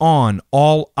march on,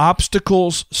 all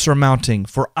obstacles surmounting,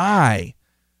 for I,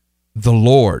 the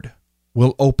Lord,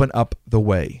 will open up the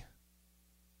way.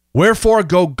 Wherefore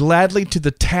go gladly to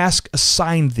the task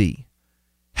assigned thee,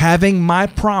 having my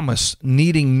promise,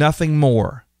 needing nothing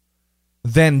more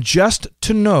than just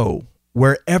to know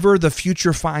wherever the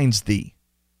future finds thee.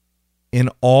 In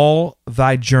all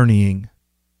thy journeying,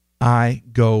 I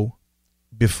go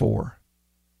before.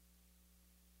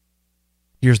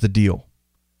 Here's the deal.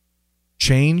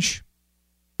 Change,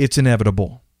 it's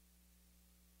inevitable.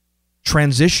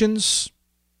 Transitions,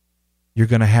 you're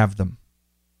going to have them.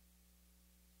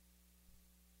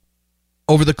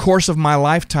 Over the course of my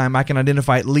lifetime, I can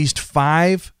identify at least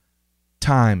 5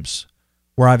 times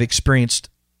where I've experienced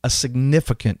a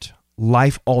significant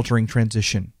life-altering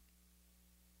transition.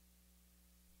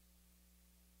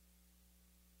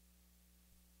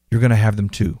 You're going to have them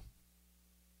too.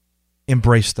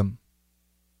 Embrace them.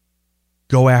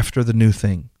 Go after the new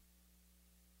thing.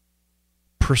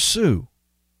 Pursue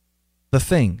the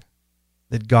thing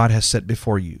that God has set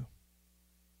before you.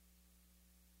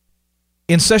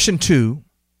 In session 2,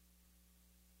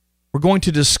 we're going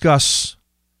to discuss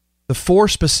the 4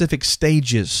 specific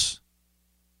stages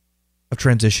of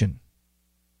transition.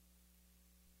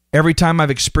 Every time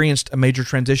I've experienced a major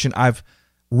transition, I've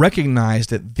recognized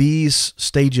that these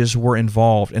stages were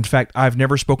involved. In fact, I've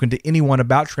never spoken to anyone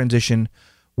about transition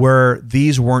where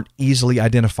these weren't easily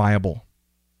identifiable.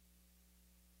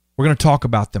 We're going to talk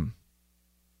about them.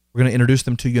 We're going to introduce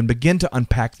them to you and begin to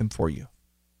unpack them for you.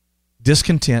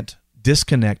 Discontent,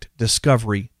 disconnect,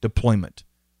 discovery, deployment.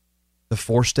 The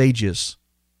 4 stages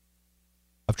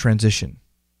of transition.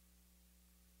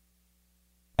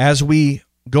 As we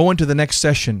go into the next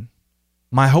session,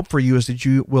 my hope for you is that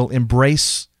you will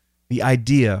embrace the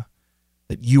idea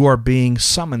that you are being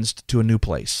summoned to a new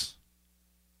place.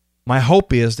 My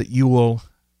hope is that you will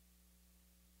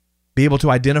be able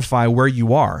to identify where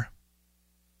you are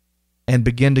and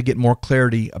begin to get more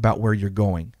clarity about where you're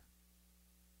going.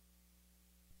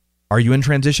 Are you in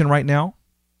transition right now?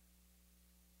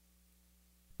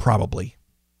 Probably.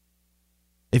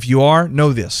 If you are,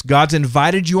 know this. God's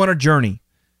invited you on a journey.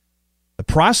 The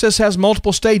process has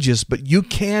multiple stages, but you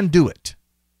can do it.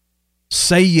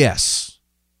 Say yes.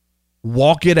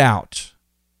 Walk it out.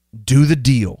 Do the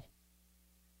deal.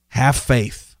 Have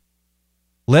faith.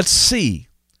 Let's see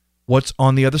what's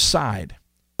on the other side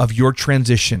of your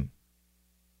transition.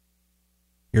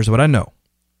 Here's what I know.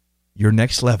 Your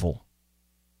next level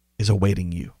is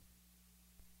awaiting you.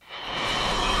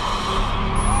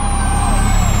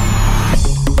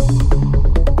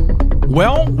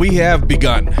 Well, we have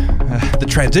begun. The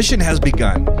transition has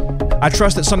begun. I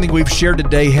trust that something we've shared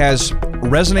today has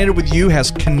resonated with you,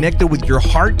 has connected with your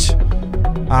heart.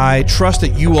 I trust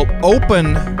that you will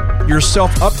open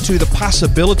yourself up to the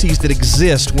possibilities that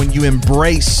exist when you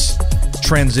embrace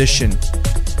transition.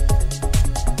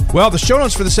 Well, the show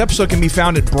notes for this episode can be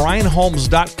found at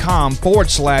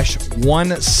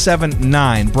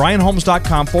brianholmes.com/179.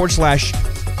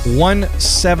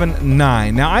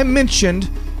 brianholmes.com/179. Now, I mentioned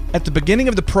at the beginning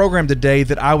of the program today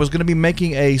that I was going to be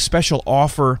making a special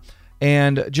offer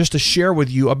and just to share with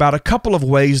you about a couple of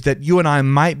ways that you and I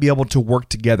might be able to work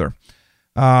together.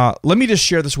 Let me just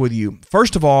share this with you.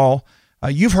 First of all,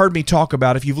 you've heard me talk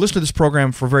about, if you've listened to this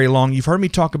program for very long, you've heard me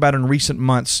talk about in recent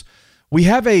months, we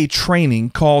have a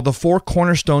training called the 4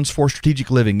 Cornerstones for Strategic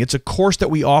Living. It's a course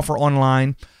that we offer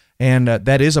online, and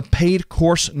that is a paid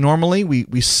course normally.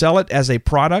 We sell it as a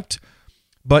product.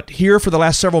 But here for the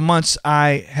last several months,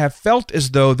 I have felt as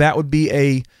though that would be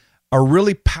a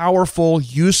really powerful,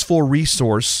 useful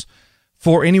resource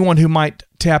for anyone who might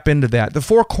tap into that. The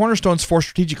 4 cornerstones for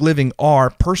strategic living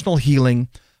are personal healing,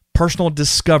 personal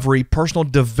discovery, personal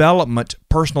development,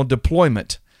 personal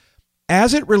deployment.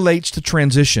 As it relates to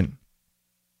transition,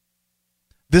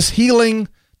 this healing,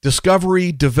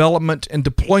 discovery, development, and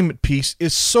deployment piece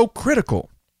is so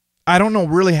critical. I don't know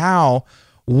really how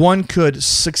one could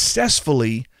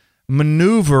successfully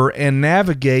maneuver and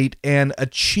navigate and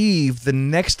achieve the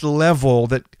next level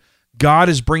that God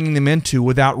is bringing them into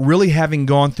without really having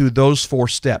gone through those 4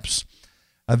 steps.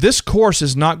 This course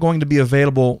is not going to be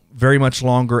available very much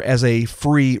longer as a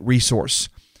free resource.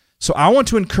 So I want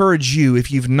to encourage you, if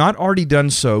you've not already done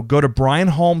so, go to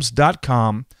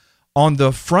brianholmes.com. On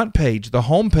the front page, the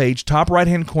home page, top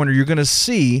right-hand corner, you're going to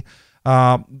see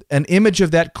an image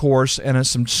of that course and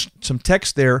some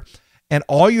text there, and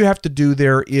all you have to do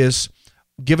there is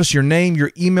give us your name,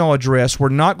 your email address. We're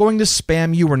not going to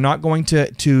spam you. We're not going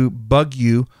to bug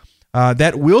you.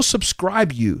 That will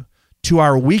subscribe you to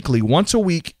our weekly,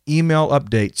 once-a-week email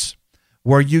updates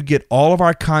where you get all of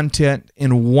our content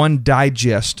in one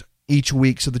digest each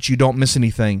week so that you don't miss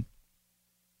anything.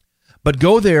 But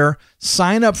go there,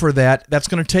 sign up for that. That's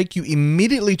going to take you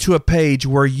immediately to a page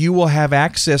where you will have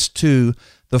access to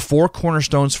the 4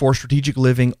 Cornerstones for Strategic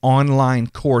Living online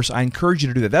course. I encourage you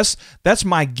to do that. That's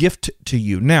my gift to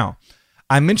you. Now,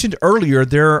 I mentioned earlier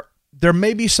there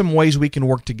may be some ways we can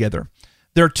work together.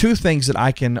 There are 2 things that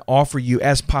I can offer you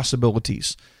as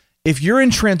possibilities. If you're in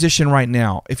transition right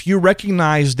now, if you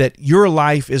recognize that your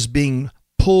life is being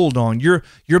pulled on, you're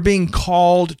being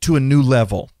called to a new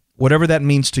level, whatever that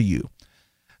means to you,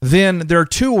 then there are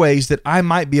 2 ways that I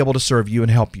might be able to serve you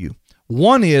and help you.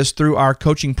 One is through our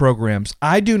coaching programs.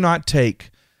 I do not take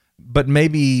but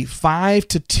maybe 5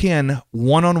 to 10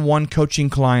 one-on-one coaching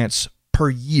clients per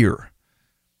year,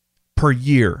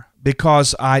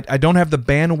 because I don't have the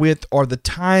bandwidth or the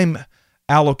time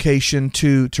allocation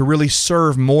to really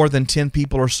serve more than 10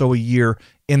 people or so a year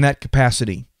in that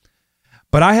capacity.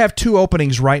 But I have 2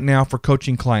 openings right now for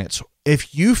coaching clients.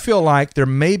 If you feel like there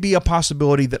may be a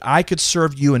possibility that I could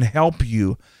serve you and help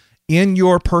you in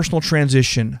your personal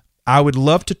transition, I would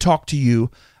love to talk to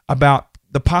you about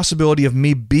the possibility of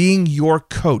me being your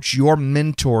coach, your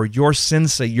mentor, your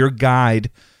sensei, your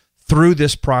guide through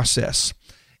this process.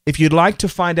 If you'd like to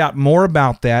find out more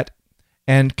about that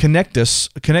and connect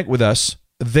with us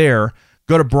there,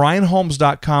 go to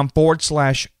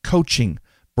brianholmes.com/coaching.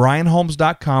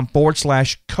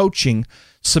 brianholmes.com/coaching.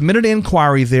 Submit an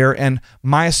inquiry there, and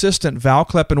my assistant, Val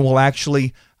Kleppen, will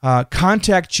actually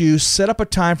contact you, set up a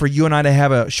time for you and I to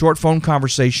have a short phone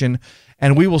conversation,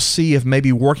 and we will see if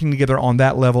maybe working together on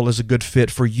that level is a good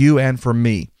fit for you and for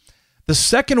me. The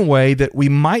second way that we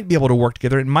might be able to work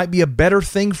together, it might be a better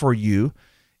thing for you,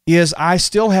 is I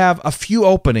still have a few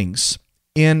openings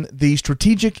in the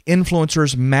Strategic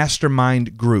Influencers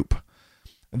Mastermind group.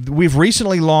 We've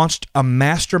recently launched a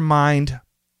mastermind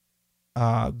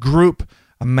group,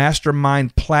 a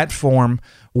mastermind platform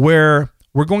where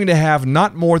we're going to have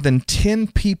not more than 10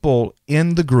 people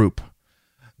in the group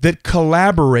that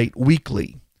collaborate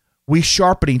weekly. We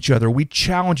sharpen each other. We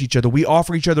challenge each other. We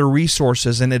offer each other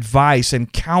resources and advice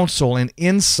and counsel and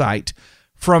insight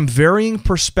from varying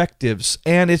perspectives.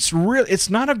 And it's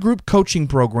not a group coaching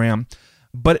program,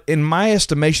 but in my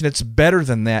estimation, it's better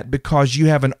than that because you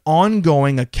have an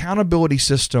ongoing accountability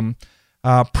system,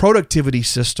 productivity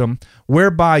system,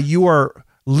 whereby you are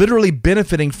literally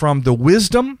benefiting from the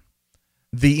wisdom,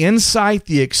 the insight,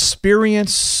 the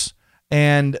experience,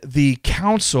 and the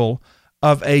counsel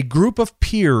of a group of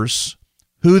peers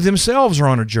who themselves are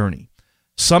on a journey.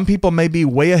 Some people may be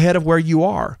way ahead of where you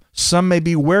are. Some may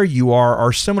be where you are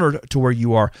or similar to where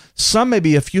you are. Some may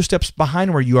be a few steps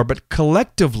behind where you are, but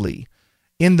collectively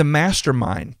in the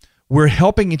mastermind, we're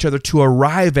helping each other to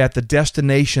arrive at the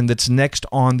destination that's next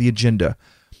on the agenda.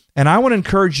 And I want to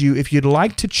encourage you, if you'd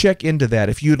like to check into that,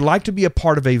 if you'd like to be a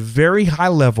part of a very high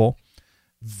level,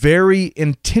 very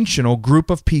intentional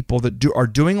group of people that are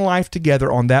doing life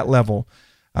together on that level,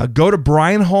 go to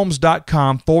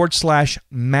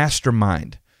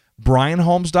brianholmes.com/mastermind.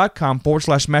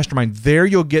 brianholmes.com/mastermind. There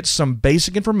you'll get some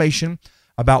basic information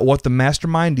about what the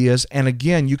mastermind is. And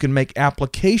again, you can make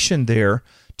application there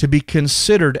to be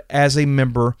considered as a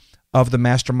member of the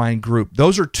mastermind group.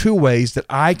 Those are two ways that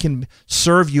I can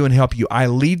serve you and help you. I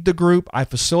lead the group. I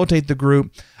facilitate the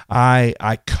group.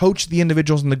 I coach the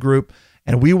individuals in the group.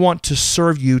 And we want to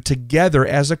serve you together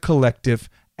as a collective,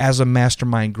 as a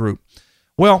mastermind group.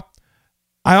 Well,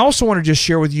 I also want to just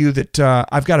share with you that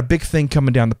I've got a big thing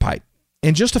coming down the pipe.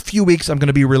 In just a few weeks, I'm going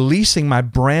to be releasing my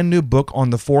brand new book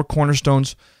on the 4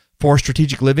 cornerstones for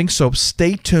strategic living. So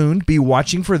stay tuned. Be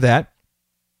watching for that.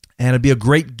 And it'd be a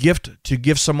great gift to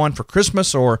give someone for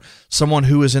Christmas or someone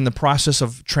who is in the process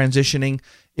of transitioning.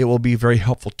 It will be very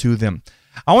helpful to them.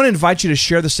 I want to invite you to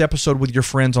share this episode with your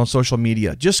friends on social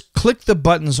media. Just click the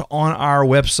buttons on our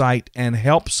website and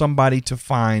help somebody to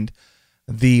find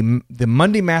the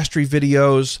Monday Mastery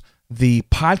videos, the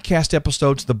podcast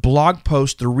episodes, the blog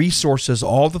posts, the resources,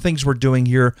 all the things we're doing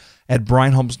here at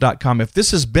brianholmes.com. If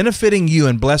this is benefiting you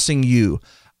and blessing you,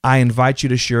 I invite you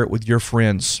to share it with your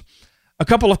friends. A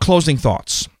couple of closing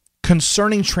thoughts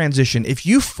concerning transition. If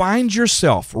you find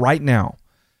yourself right now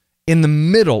in the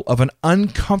middle of an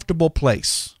uncomfortable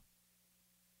place,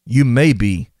 you may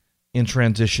be in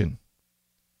transition.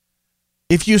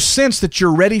 If you sense that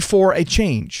you're ready for a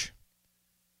change,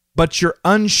 but you're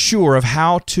unsure of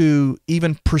how to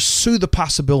even pursue the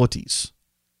possibilities,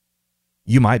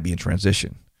 you might be in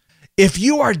transition. If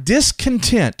you are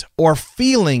discontent or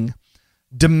feeling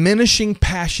diminishing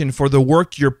passion for the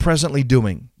work you're presently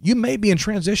doing, you may be in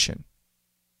transition.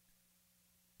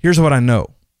 Here's what I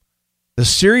know. The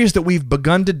series that we've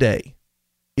begun today,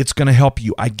 it's going to help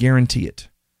you. I guarantee it.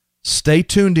 Stay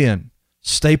tuned in.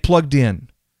 Stay plugged in.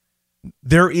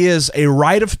 There is a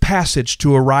rite of passage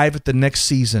to arrive at the next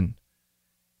season.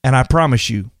 And I promise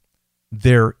you,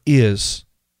 there is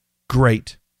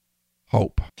great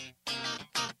hope.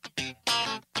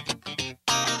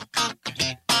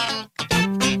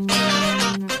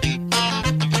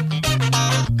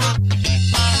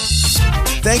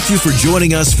 Thank you for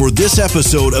joining us for this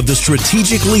episode of the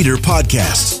Strategic Leader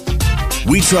Podcast.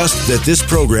 We trust that this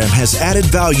program has added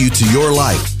value to your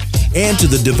life and to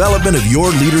the development of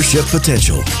your leadership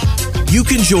potential. You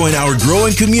can join our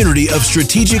growing community of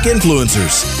strategic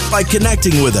influencers by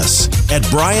connecting with us at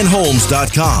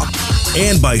brianholmes.com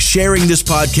and by sharing this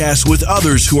podcast with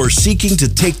others who are seeking to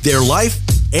take their life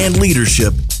and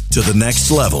leadership to the next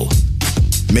level.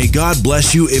 May God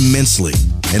bless you immensely.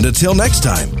 And until next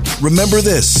time, remember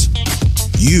this: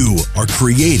 you are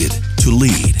created to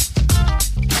lead.